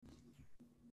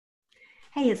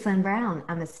Hey, it's Lynn Brown.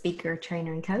 I'm a speaker,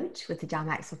 trainer, and coach with the John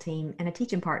Maxwell team and a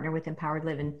teaching partner with Empowered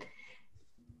Living.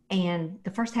 And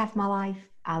the first half of my life,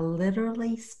 I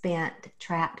literally spent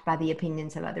trapped by the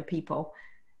opinions of other people.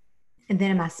 And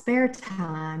then in my spare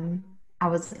time, I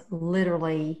was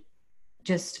literally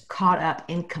just caught up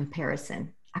in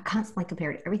comparison. I constantly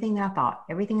compared everything that I thought,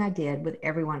 everything I did with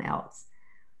everyone else.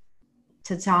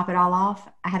 To top it all off,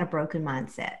 I had a broken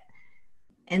mindset.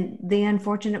 And the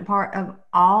unfortunate part of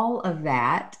all of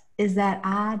that is that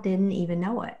I didn't even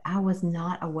know it. I was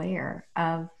not aware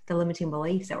of the limiting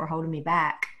beliefs that were holding me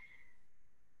back.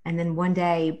 And then one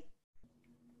day,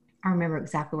 I remember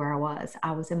exactly where I was.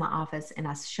 I was in my office and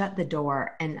I shut the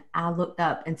door and I looked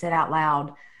up and said out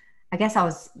loud, I guess I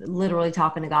was literally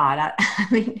talking to God. I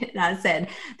mean, I said,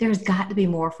 there's got to be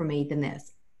more for me than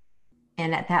this.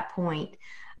 And at that point,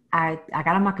 I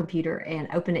got on my computer and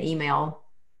opened an email.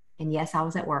 And yes, I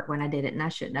was at work when I did it and I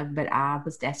shouldn't have, but I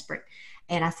was desperate.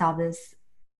 And I saw this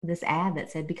ad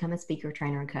that said become a speaker,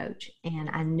 trainer, and coach.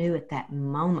 And I knew at that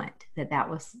moment that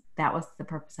was the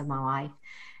purpose of my life.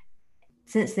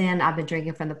 Since then, I've been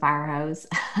drinking from the fire hose.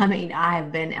 I mean, I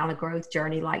have been on a growth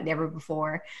journey like never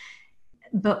before.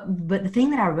 But the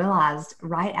thing that I realized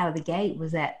right out of the gate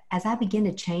was that as I began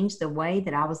to change the way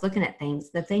that I was looking at things,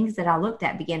 the things that I looked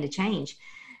at began to change.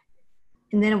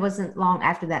 And then it wasn't long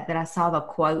after that that I saw the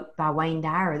quote by Wayne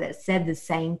Dyer that said the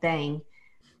same thing.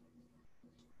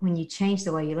 When you change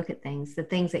the way you look at things, the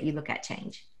things that you look at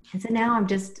change. And so now I'm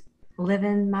just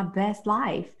living my best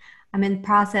life. I'm in the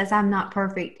process. I'm not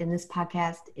perfect, and this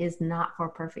podcast is not for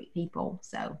perfect people.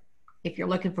 So if you're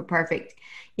looking for perfect,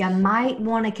 you might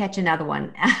want to catch another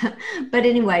one. But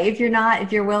anyway, if you're not,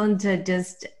 if you're willing to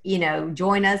just,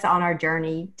 join us on our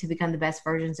journey to become the best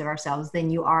versions of ourselves, then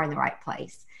you are in the right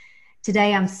place.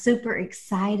 Today, I'm super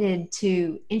excited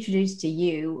to introduce to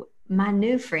you my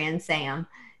new friend, Sam.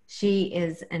 She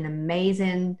is an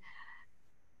amazing,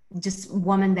 just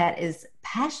woman that is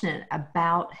passionate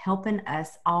about helping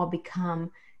us all become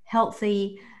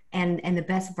healthy and the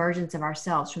best versions of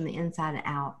ourselves from the inside and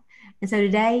out. And so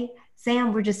today,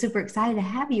 Sam, we're just super excited to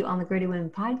have you on the Gritty Women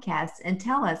podcast and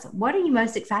tell us, what are you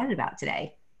most excited about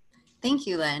today? Thank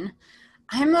you, Lynn.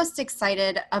 I'm most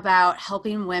excited about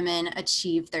helping women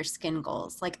achieve their skin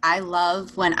goals. Like, I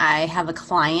love when I have a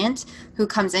client who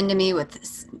comes into me with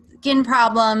skin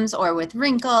problems or with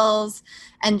wrinkles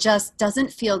and just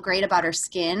doesn't feel great about her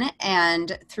skin.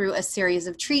 And through a series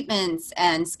of treatments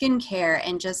and skincare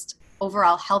and just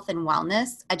overall health and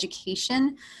wellness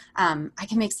education, I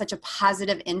can make such a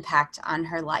positive impact on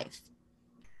her life.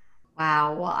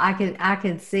 Wow. Well, I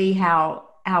can see how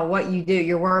what you do,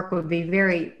 your work would be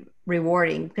very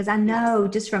rewarding because I Yes. know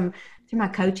just from through my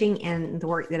coaching and the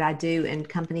work that I do in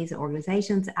companies and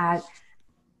organizations, I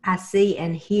see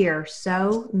and hear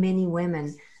so many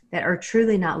women that are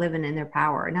truly not living in their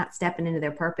power, not stepping into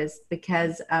their purpose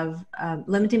because of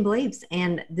limiting beliefs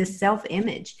and this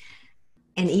self-image.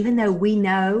 And even though we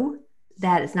know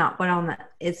that it's not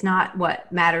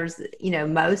what matters,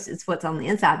 most, it's what's on the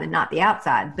inside and not the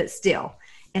outside, but still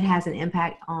it has an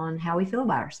impact on how we feel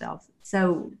about ourselves.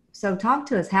 So talk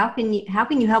to us. How can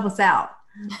you help us out?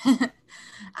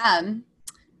 um,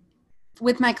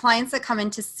 with my clients that come in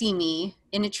to see me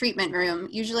in a treatment room,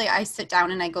 usually I sit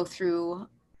down and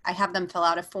I have them fill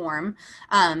out a form.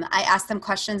 I ask them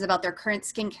questions about their current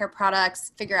skincare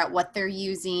products, figure out what they're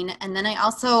using. And then I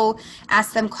also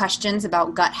ask them questions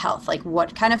about gut health, like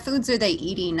what kind of foods are they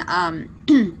eating?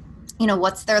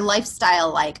 What's their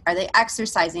lifestyle like? Are they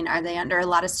exercising? Are they under a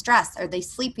lot of stress? Are they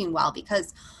sleeping well?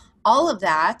 Because all of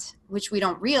that, which we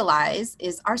don't realize,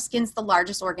 is our skin's the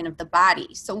largest organ of the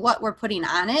body. So what we're putting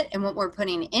on it and what we're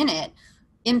putting in it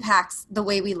impacts the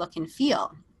way we look and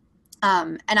feel.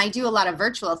 And I do a lot of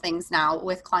virtual things now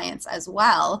with clients as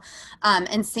well.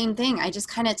 And same thing, I just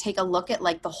kind of take a look at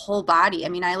like the whole body. I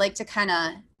mean, I like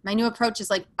to my new approach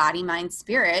is like body, mind,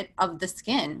 spirit of the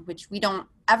skin, which we don't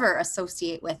ever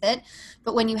associate with it.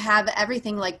 But when you have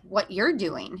everything like what you're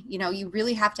doing, you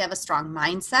really have to have a strong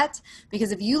mindset,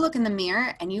 because if you look in the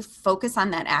mirror and you focus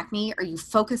on that acne or you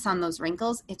focus on those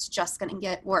wrinkles, it's just going to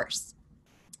get worse.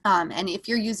 And if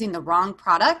you're using the wrong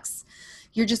products,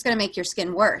 you're just going to make your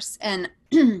skin worse. And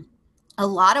a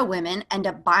lot of women end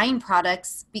up buying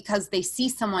products because they see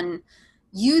someone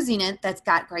using it that's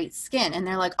got great skin and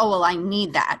they're like, oh, well, I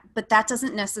need that. But that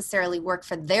doesn't necessarily work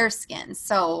for their skin.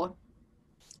 So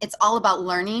it's all about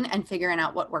learning and figuring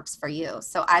out what works for you.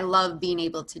 So I love being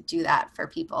able to do that for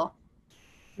people.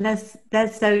 That's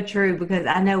so true because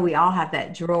I know we all have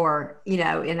that drawer, in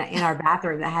our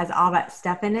bathroom that has all that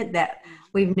stuff in it that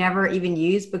we've never even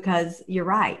used because you're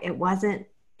right, it wasn't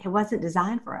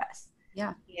designed for us.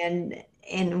 Yeah. And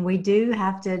and we do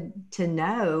have to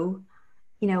know,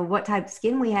 what type of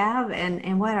skin we have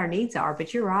and what our needs are.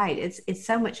 But you're right. It's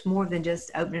so much more than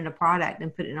just opening a product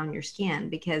and putting it on your skin,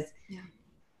 because,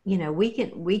 Yeah.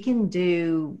 we can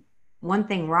do one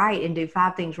thing right and do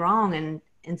five things wrong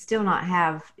and still not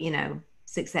have,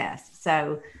 success.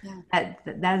 So Yeah.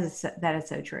 that is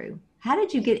so true. How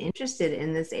did you get interested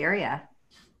in this area?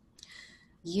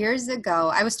 Years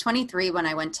ago, I was 23 when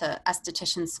I went to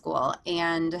esthetician school,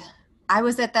 and I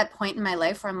was at that point in my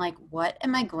life where I'm like, what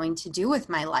am I going to do with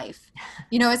my life?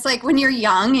 It's like when you're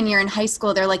young and you're in high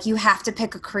school, they're like, you have to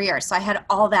pick a career. So I had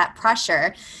all that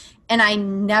pressure, and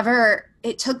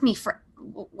it took me for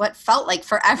what felt like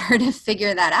forever to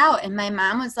figure that out. And my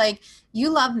mom was like, you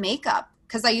love makeup.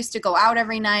 Because I used to go out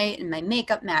every night and my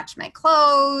makeup matched my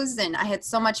clothes, and I had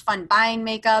so much fun buying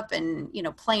makeup and,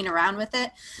 playing around with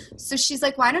it. So she's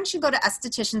like, why don't you go to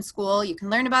esthetician school? You can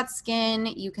learn about skin,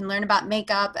 you can learn about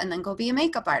makeup, and then go be a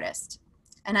makeup artist.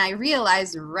 And I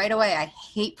realized right away, I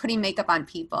hate putting makeup on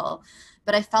people,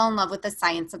 but I fell in love with the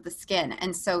science of the skin.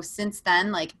 And so since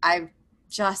then, like I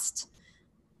just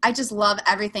love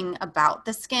everything about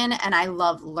the skin, and I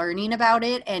love learning about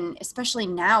it. And especially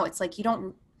now, it's like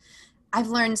I've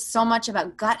learned so much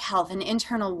about gut health and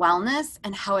internal wellness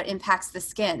and how it impacts the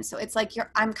skin. So it's like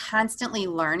I'm constantly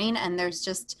learning, and there's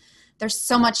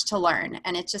so much to learn,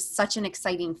 and it's just such an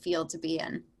exciting field to be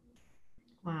in.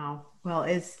 Wow. Well,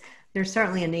 there's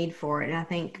certainly a need for it. And I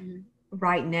think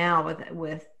right now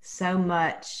with so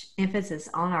much emphasis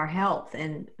on our health,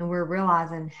 and we're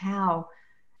realizing how,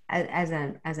 as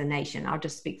a nation, I'll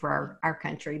just speak for our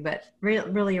country, but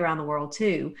really around the world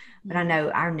too. But I know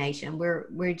our nation,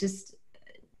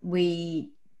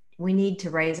 we need to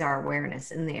raise our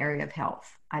awareness in the area of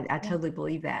health. I totally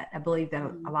believe that. I believe that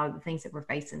a lot of the things that we're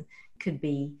facing could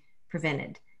be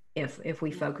prevented if we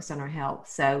focus on our health.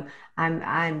 So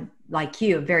I'm like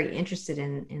you, very interested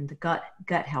in the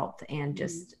gut health, and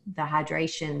just the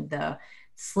hydration, the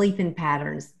sleeping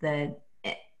patterns, the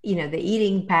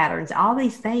eating patterns, all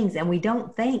these things. And we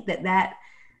don't think that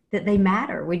they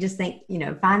matter. We just think,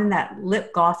 finding that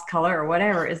lip gloss color or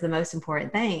whatever is the most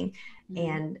important thing.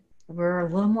 And we're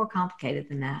a little more complicated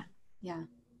than that. Yeah.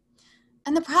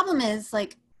 And the problem is,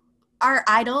 like, our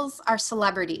idols are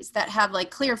celebrities that have like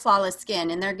clear, flawless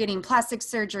skin, and they're getting plastic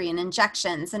surgery and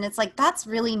injections. And it's like, that's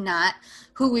really not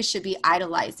who we should be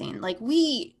idolizing. Like,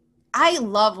 I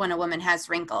love when a woman has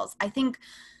wrinkles. I think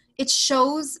it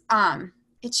shows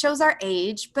our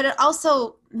age, but it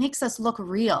also makes us look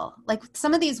real. Like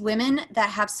some of these women that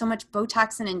have so much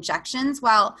Botox and injections,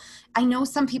 while I know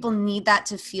some people need that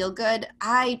to feel good,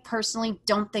 I personally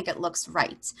don't think it looks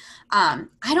right. I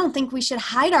don't think we should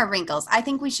hide our wrinkles. I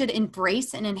think we should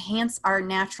embrace and enhance our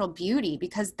natural beauty,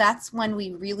 because that's when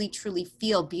we really truly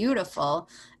feel beautiful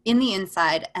in the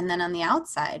inside and then on the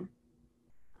outside.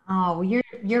 Oh, well,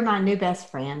 you're my new best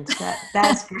friend.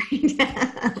 That's great.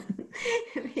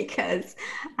 Because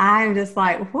I'm just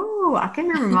like, whoa, I can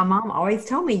remember my mom always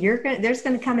told me there's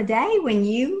gonna come a day when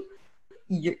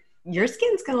your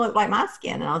skin's gonna look like my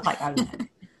skin. And I was like, oh no.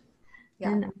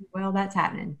 Yeah. And well, that's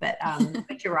happening. But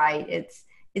you're right.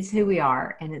 It's who we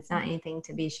are, and it's not anything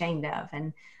to be ashamed of.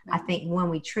 And I think when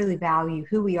we truly value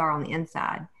who we are on the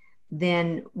inside,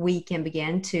 then we can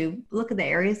begin to look at the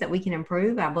areas that we can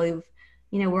improve. I believe,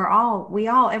 we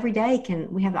all every day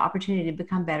we have the opportunity to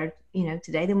become better,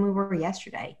 today than we were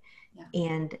yesterday. Yeah.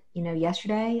 And,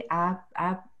 yesterday I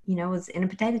was in a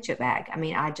potato chip bag. I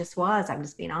mean, I'm just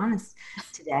being honest.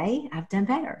 Today I've done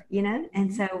better,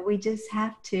 and so we just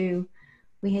have to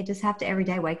every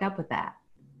day wake up with that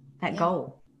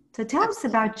goal. So tell us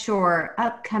about your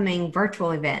upcoming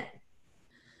virtual event.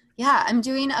 Yeah, I'm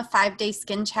doing a 5-day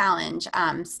skin challenge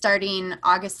starting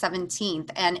August 17th,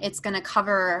 and it's going to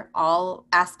cover all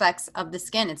aspects of the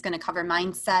skin. It's going to cover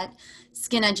mindset,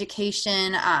 skin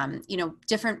education,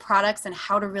 different products, and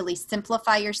how to really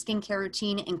simplify your skincare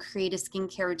routine and create a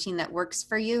skincare routine that works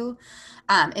for you.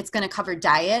 It's going to cover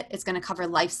diet. It's going to cover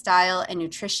lifestyle and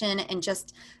nutrition, and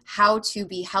just how to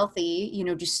be healthy,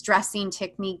 distressing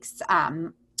techniques,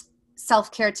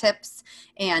 self-care tips,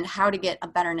 and how to get a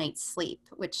better night's sleep,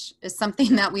 which is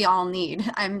something that we all need.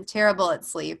 I'm terrible at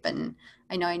sleep, and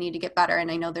I know I need to get better.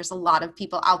 And I know there's a lot of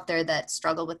people out there that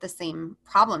struggle with the same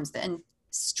problems. And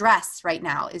stress right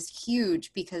now is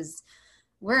huge, because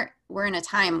we're in a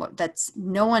time that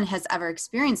no one has ever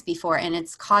experienced before, and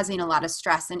it's causing a lot of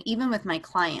stress. And even with my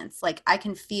clients, like, I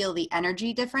can feel the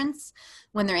energy difference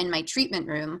when they're in my treatment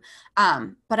room.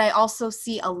 But I also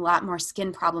see a lot more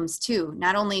skin problems too,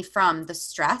 not only from the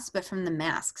stress, but from the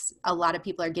masks. A lot of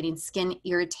people are getting skin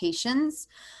irritations.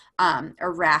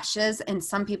 or rashes. And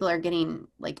some people are getting,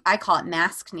 like, I call it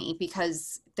maskne,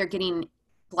 because they're getting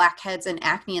blackheads and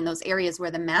acne in those areas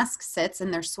where the mask sits,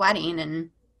 and they're sweating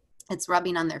and it's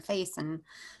rubbing on their face and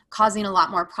causing a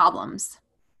lot more problems.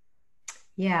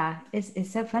 Yeah,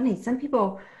 it's so funny. Some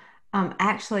people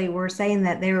actually were saying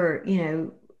that they were,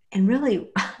 and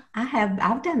really,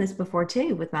 I've done this before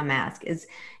too with my mask. Is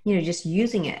just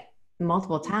using it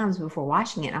multiple times before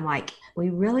washing it. I'm like, we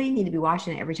really need to be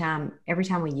washing it every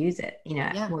time we use it.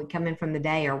 Yeah. When we come in from the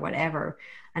day or whatever.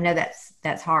 I know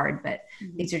that's hard, but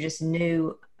these are just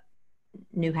new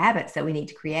habits that we need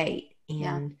to create.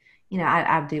 And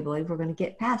I do believe we're going to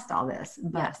get past all this,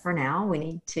 but for now we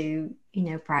need to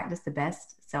practice the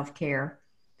best self-care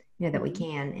that we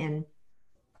can. And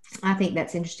I think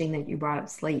that's interesting that you brought up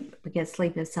sleep, because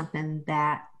sleep is something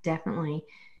that definitely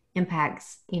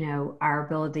impacts our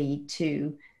ability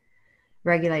to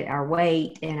regulate our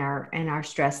weight and our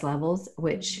stress levels,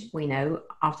 which we know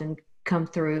often come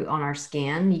through on our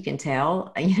skin. You can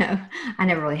tell. I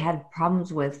never really had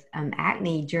problems with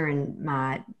acne during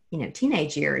my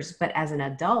teenage years, but as an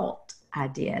adult I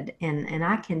did, and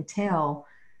I can tell.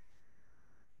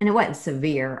 And it wasn't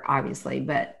severe, obviously,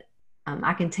 but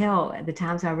I can tell at the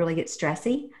times I really get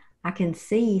stressy, I can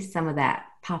see some of that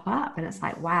pop up, and it's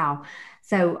like, wow.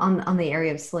 So on the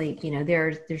area of sleep,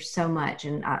 there's so much,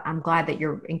 and I'm glad that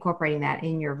you're incorporating that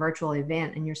in your virtual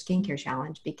event and your skincare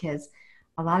challenge, because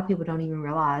a lot of people don't even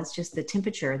realize just the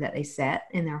temperature that they set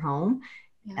in their home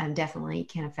definitely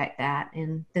can affect that.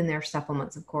 And then there are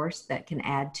supplements, of course, that can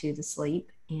add to the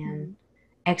sleep. And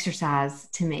exercise,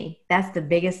 to me, that's the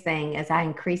biggest thing. As I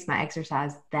increase my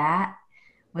exercise, that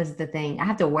was the thing. I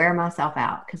have to wear myself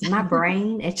out, because my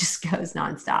brain, it just goes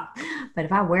nonstop. But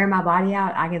if I wear my body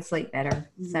out, I can sleep better.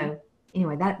 So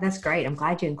anyway, that's great. I'm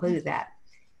glad you included that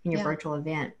in your virtual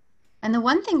event. And the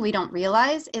one thing we don't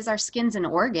realize is our skin's an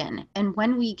organ. And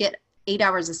when we get 8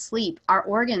 hours of sleep, our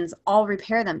organs all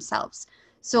repair themselves.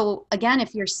 So again,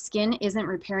 if your skin isn't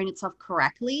repairing itself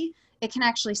correctly, it can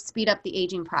actually speed up the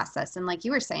aging process. And like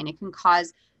you were saying, it can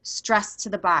cause stress to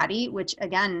the body, which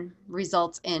again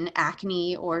results in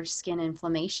acne or skin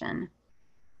inflammation.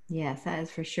 Yes, that is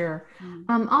for sure.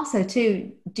 Also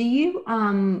too, do you,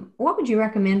 what would you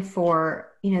recommend for,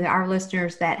 our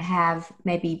listeners that have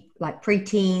maybe like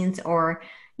preteens or,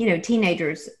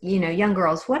 teenagers, young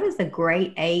girls? What is a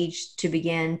great age to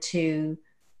begin to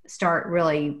start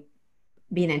really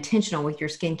being intentional with your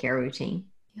skincare routine?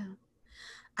 Yeah.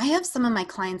 I have some of my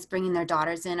clients bringing their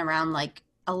daughters in around like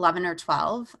 11 or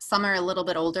 12. Some are a little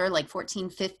bit older, like 14,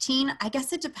 15. I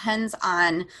guess it depends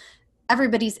on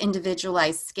everybody's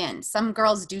individualized skin. Some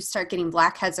girls do start getting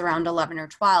blackheads around 11 or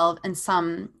 12, and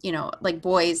some, like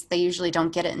boys, they usually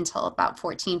don't get it until about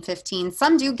 14, 15.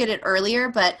 Some do get it earlier,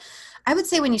 but I would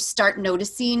say when you start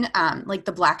noticing like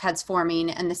the blackheads forming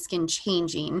and the skin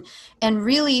changing. And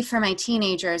really for my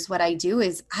teenagers, what I do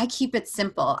is I keep it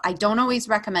simple. I don't always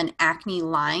recommend acne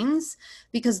lines,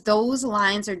 because those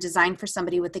lines are designed for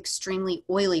somebody with extremely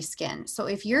oily skin. So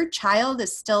if your child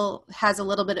still has a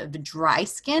little bit of dry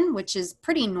skin, which is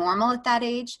pretty normal at that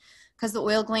age, because the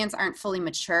oil glands aren't fully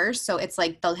mature. So it's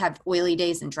like they'll have oily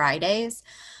days and dry days.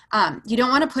 You don't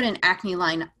want to put an acne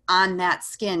line on that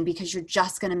skin, because you're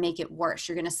just going to make it worse.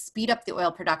 You're going to speed up the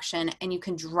oil production, and you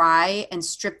can dry and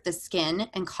strip the skin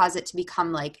and cause it to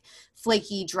become like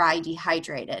flaky, dry,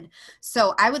 dehydrated.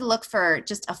 So I would look for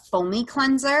just a foamy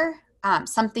cleanser,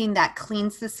 something that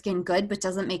cleans the skin good but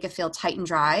doesn't make it feel tight and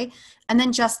dry. And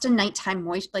then just a nighttime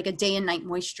like a day and night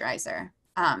moisturizer.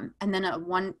 And then a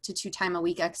 1 to 2 time a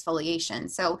week exfoliation.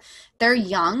 So they're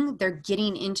young, they're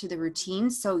getting into the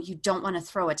routine. So you don't want to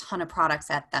throw a ton of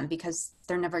products at them, because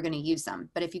they're never going to use them.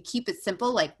 But if you keep it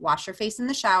simple, like wash your face in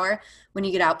the shower, when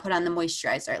you get out, put on the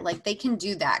moisturizer, like they can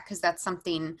do that, because that's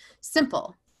something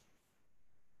simple.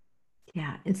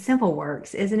 Yeah, and simple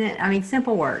works, isn't it? I mean,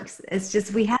 simple works. It's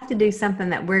just we have to do something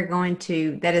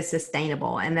that is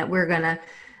sustainable and that we're going to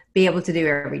be able to do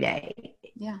every day.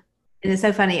 Yeah. And it's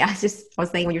so funny. I was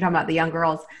thinking when you're talking about the young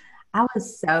girls,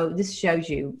 this shows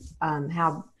you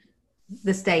how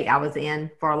the state I was in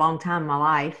for a long time in my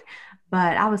life.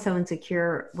 But I was so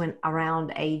insecure when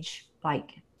around age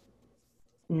like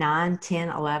 9, 10,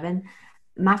 11.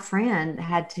 My friend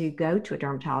had to go to a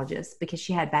dermatologist because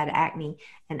she had bad acne.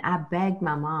 And I begged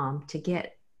my mom to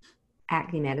get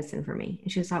acne medicine for me.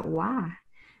 And she was like, why?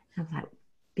 And I was like,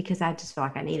 because I just feel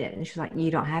like I need it. And she's like, you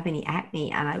don't have any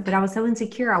acne. But I was so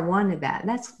insecure. I wanted that.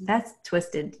 That's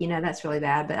twisted. That's really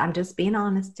bad, but I'm just being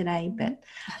honest today. But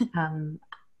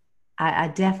I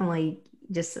definitely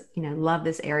just, love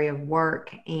this area of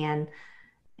work. And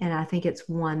I think it's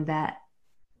one that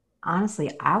honestly,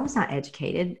 I was not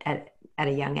educated at at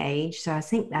a young age. So I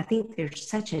think there's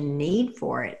such a need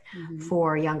for it, Mm-hmm.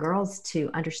 for young girls to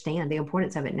understand the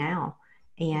importance of it now.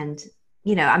 And,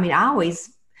 you know, I mean, I always,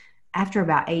 after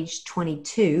about age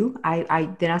 22,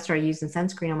 then I started using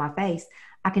sunscreen on my face.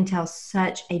 I can tell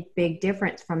such a big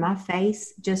difference from my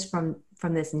face, just from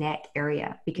this neck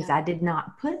area, because Yeah. I did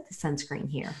not put the sunscreen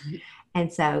here.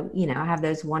 And so, you know, I have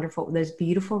those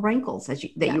beautiful wrinkles that you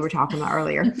Yes. were talking about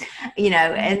earlier, you know,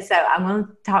 and so I'm going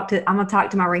to talk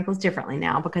to my wrinkles differently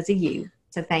now because of you.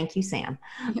 So thank you, Sam.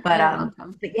 But, You're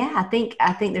welcome. but yeah, I think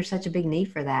there's such a big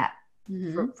need for that,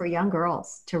 Mm-hmm. for young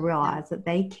girls to Yeah. realize that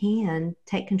they can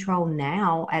take control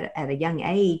now at a young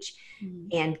age Mhm.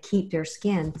 and keep their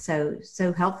skin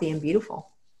so healthy and beautiful.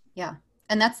 Yeah.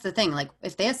 And that's the thing. Like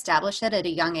if they establish it at a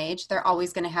young age, they're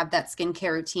always going to have that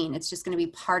skincare routine. It's just going to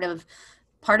be part of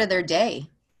their day.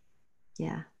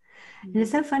 Yeah. And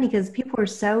it's Mhm. so funny because people are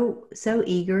so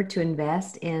eager to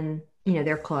invest in, you know,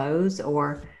 their clothes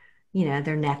or, you know,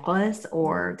 their necklace Mhm.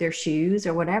 or their shoes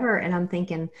or whatever. And I'm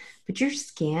thinking, but your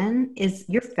skin is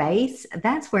your face.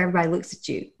 That's where everybody looks at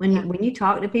you. Yeah. When you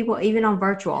talk to people, even on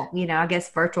virtual, you know, I guess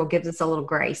virtual gives us a little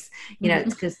grace, you know, Mhm.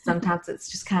 it's because sometimes it's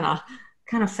just kind of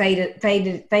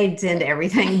fades into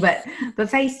everything, but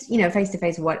face, you know, face to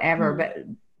face, whatever.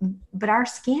 Mhm. But our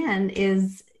skin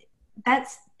is,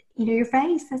 that's, you know, your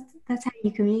face, that's how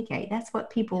you communicate. That's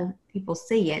what Yeah. people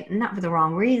see it, not for the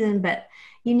wrong reason, but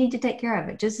you need to take care of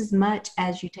it just as much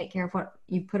as you take care of what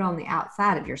you put on the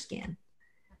outside of your skin.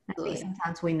 I think Absolutely.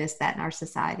 sometimes we miss that in our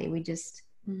society. We just,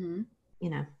 Hmm. you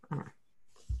know, I don't know.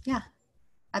 Yeah.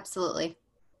 Absolutely.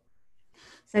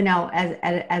 So now,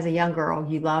 as a young girl,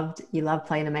 you loved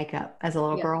playing the makeup as a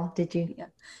little Yeah. girl, did you? Yeah.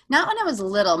 Not when I was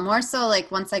little, more so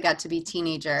like once I got to be Just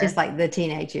teenager. like the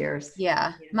teenage years.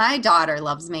 Yeah. Yeah. My daughter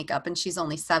loves makeup and she's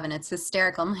only 7. It's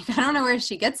hysterical. I'm like, I don't know where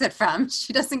she gets it from.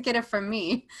 She doesn't get it from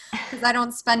me because I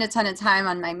don't spend a ton of time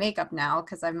on my makeup now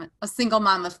because I'm a single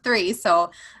mom of 3.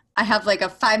 So I have like a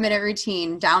 5-minute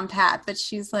routine down pat, but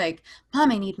she's like,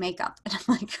 Mom, I need makeup. And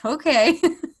I'm like, okay.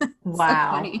 So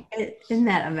Wow. funny. Isn't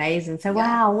that amazing? So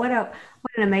Yeah. wow, what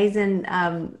an amazing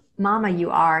mama you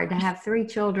are, to have 3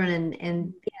 children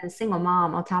and being a single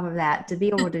mom on top of that, to be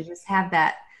able to just have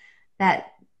that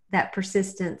that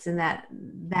persistence and that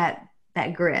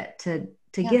grit to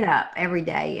Yeah. get up every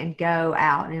day and go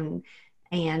out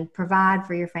and provide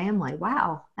for your family.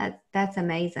 Wow. That's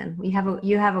amazing.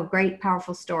 You have a great,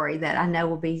 powerful story that I know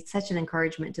will be such an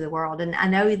encouragement to the world. And I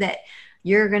know that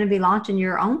you're going to be launching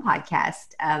your own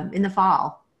podcast in the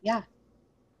fall. Yeah.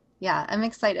 Yeah. I'm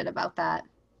excited about that.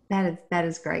 That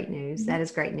is great news. Mhm. That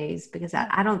is great news because I, Yeah.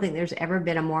 I don't think there's ever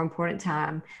been a more important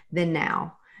time than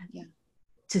now Yeah.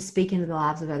 to speak into the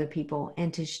lives of other people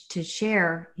and to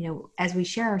share, you know, as we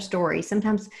share our story.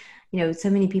 Sometimes, you know, so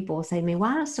many people will say to me,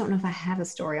 well, I just don't know if I have a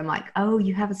story. I'm like, oh,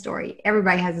 you have a story.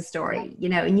 Everybody has a Yeah. story, you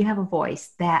know, and you have a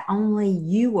voice that only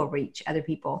you will reach other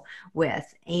people with.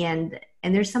 And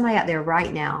there's somebody out there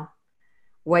right now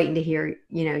waiting to hear,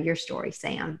 you know, your story,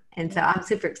 Sam. And so Yeah. I'm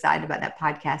super excited about that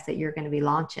podcast that you're going to be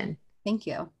launching. Thank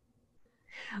you.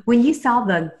 When you saw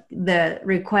the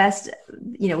request,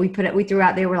 you know, we threw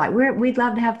out there, we're like, we'd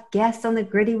love to have guests on the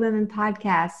Gritty Women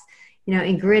podcast, you know,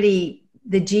 and Gritty,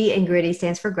 the G in Gritty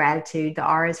stands for gratitude. The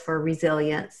R is for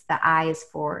resilience. The I is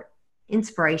for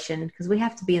inspiration, because we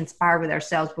have to be inspired with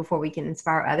ourselves before we can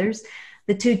inspire others.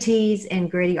 The 2 T's in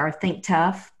Gritty are think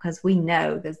tough, because we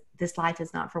know that this life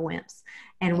is not for wimps.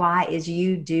 And Yeah. Y is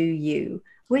you do you.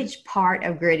 Which part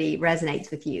of Gritty resonates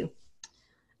with you?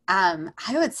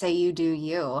 I would say you do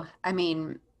you. I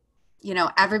mean,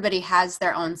 everybody has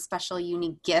their own special,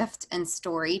 unique gift and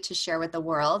story to share with the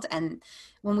world. And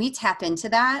when we tap into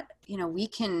that, we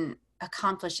can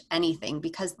accomplish anything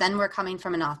because then we're coming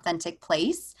from an authentic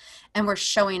place and we're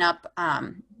showing up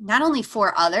not only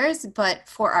for others, but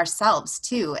for ourselves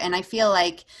too. And I feel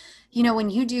like, when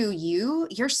you do you,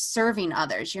 you're serving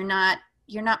others. You're not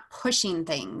pushing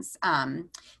things.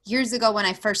 Years ago, when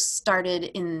I first started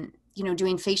in,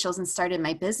 doing facials and started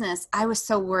my business, I was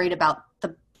so worried about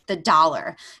the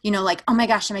dollar, like, oh my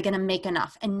gosh, am I going to make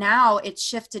enough? And now it's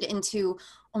shifted into,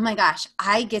 oh my gosh,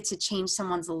 I get to change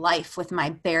someone's life with my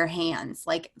bare hands.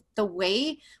 Like the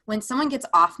way when someone gets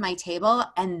off my table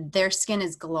and their skin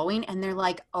is glowing and they're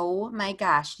like, oh my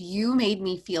gosh, you made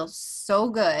me feel so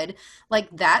good. Like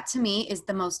that to me is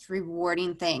the most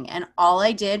rewarding thing. And all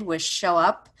I did was show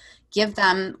up, give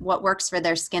them what works for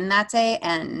their skin that day.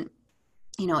 And,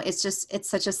 it's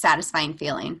such a satisfying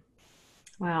feeling.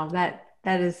 Wow, that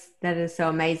is so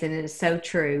amazing, and it's so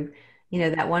true. You know,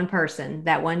 that one person,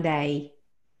 that one day,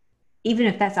 even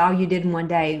if that's all you did in one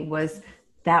day was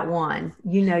that one,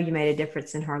 you know, you made a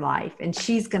difference in her life, and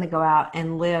she's going to go out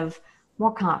and live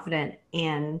more confident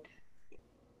and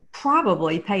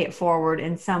probably pay it forward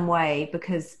in some way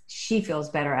because she feels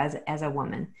better as a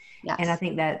woman. Yes. And I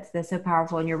think that's so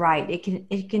powerful. And you're right.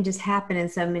 It can just happen in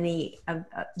so many of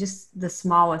just the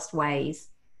smallest ways,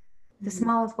 the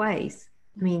smallest ways.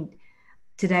 I mean,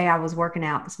 today I was working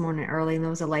out this morning early and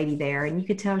there was a lady there and you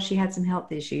could tell she had some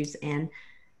health issues and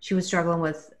she was struggling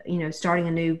with, starting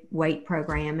a new weight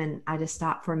program. And I just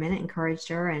stopped for a minute, encouraged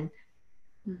her, and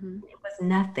it was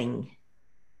nothing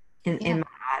in my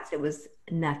eyes. It was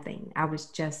nothing. I was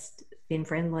just being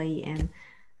friendly.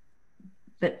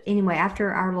 But anyway,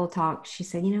 after our little talk, she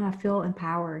said, I feel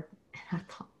empowered. And I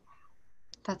thought,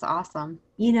 that's awesome.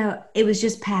 It was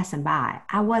just passing by.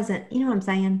 I wasn't, what I'm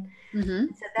saying? Mm-hmm.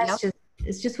 So that's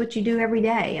it's just what you do every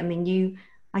day. I mean,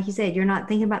 like you said, you're not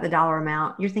thinking about the dollar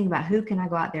amount. You're thinking about who can I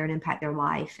go out there and impact their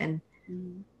life. And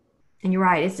you're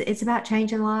right. It's about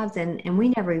changing lives. And we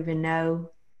never even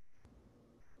know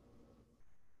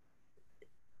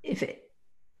if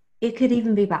it could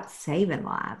even be about saving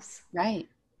lives. Right.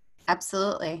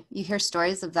 Absolutely. You hear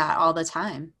stories of that all the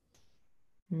time.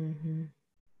 Mm-hmm.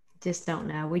 Just don't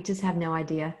know. We just have no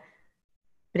idea.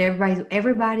 But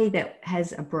everybody that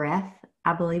has a breath,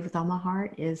 I believe with all my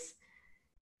heart, is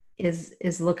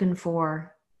looking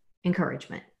for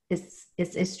encouragement.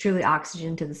 It's truly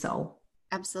oxygen to the soul.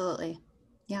 Absolutely.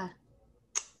 Yeah.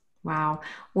 Wow.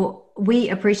 Well, we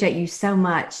appreciate you so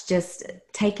much just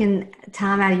taking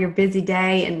time out of your busy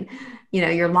day and,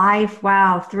 your life.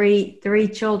 Wow. Three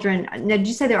children. Now, did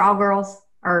you say they're all girls?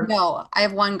 Or no, I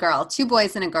have one girl, 2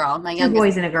 boys and a girl. My youngest. 2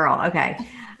 boys and a girl. Okay.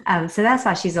 So that's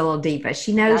why she's a little diva.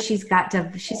 She knows she's got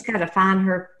to find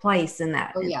her place in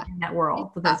that, in that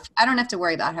world. Because I don't have to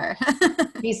worry about her.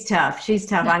 She's tough.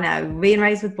 I know, being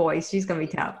raised with boys, she's going to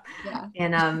be tough. Yeah.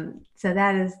 And, so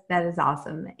that is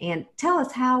awesome. And tell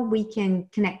us how we can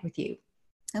connect with you.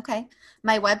 Okay.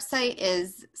 My website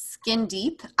is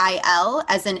skindeepil,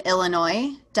 as in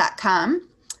Illinois.com.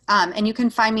 And you can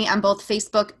find me on both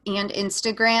Facebook and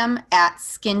Instagram at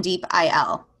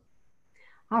skindeepil.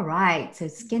 All right. So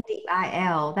Skin Deep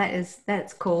IL,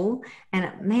 that's cool. And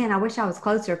man, I wish I was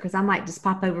closer because I might just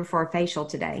pop over for a facial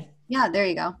today. Yeah, there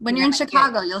you go. When you're in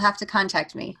Chicago, you'll have to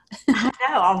contact me. I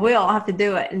know, I will. I'll have to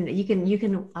do it. And you can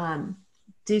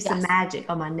do some magic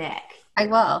on my neck. I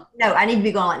will. No, I need to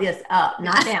be going like this, up,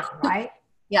 not down, right?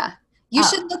 Yeah. You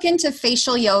should look into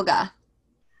facial yoga.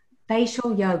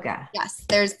 Facial yoga. Yes.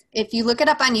 If you look it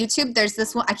up on YouTube, there's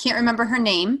this one, I can't remember her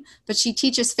name, but she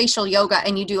teaches facial yoga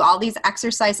and you do all these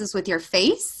exercises with your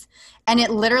face and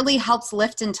it literally helps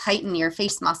lift and tighten your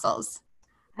face muscles.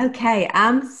 Okay.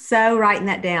 I'm so writing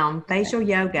that down. Facial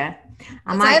yoga.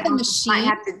 I have a machine. I might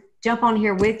have to jump on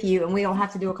here with you and we'll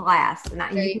have to do a class. And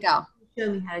there you go.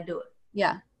 Show me how to do it.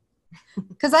 Yeah.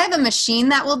 Because I have a machine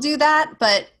that will do that,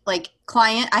 but like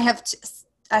I have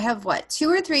 2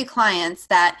 or 3 clients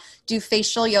that do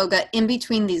facial yoga in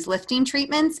between these lifting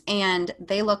treatments and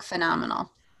they look phenomenal.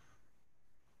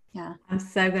 Yeah. I'm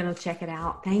so going to check it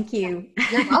out. Thank you.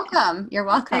 You're welcome. You're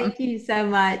welcome. Thank you so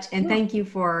much. And thank you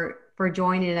for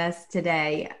joining us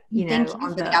today, thank you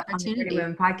for the opportunity. On the Pretty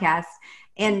Women podcast.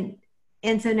 And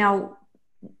so now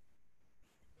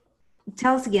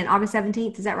tell us again, August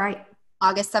 17th, is that right?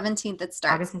 August 17th it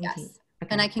starts. August 17th. Yes.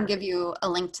 Okay, and I can give you a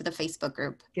link to the Facebook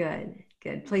group. Good.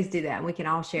 Please do that. And we can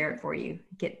all share it for you.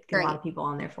 Get a lot of people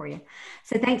on there for you.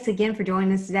 So thanks again for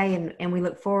joining us today. And we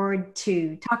look forward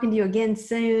to talking to you again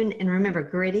soon. And remember,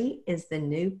 gritty is the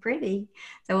new pretty.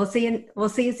 So we'll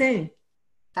see you soon.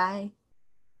 Bye.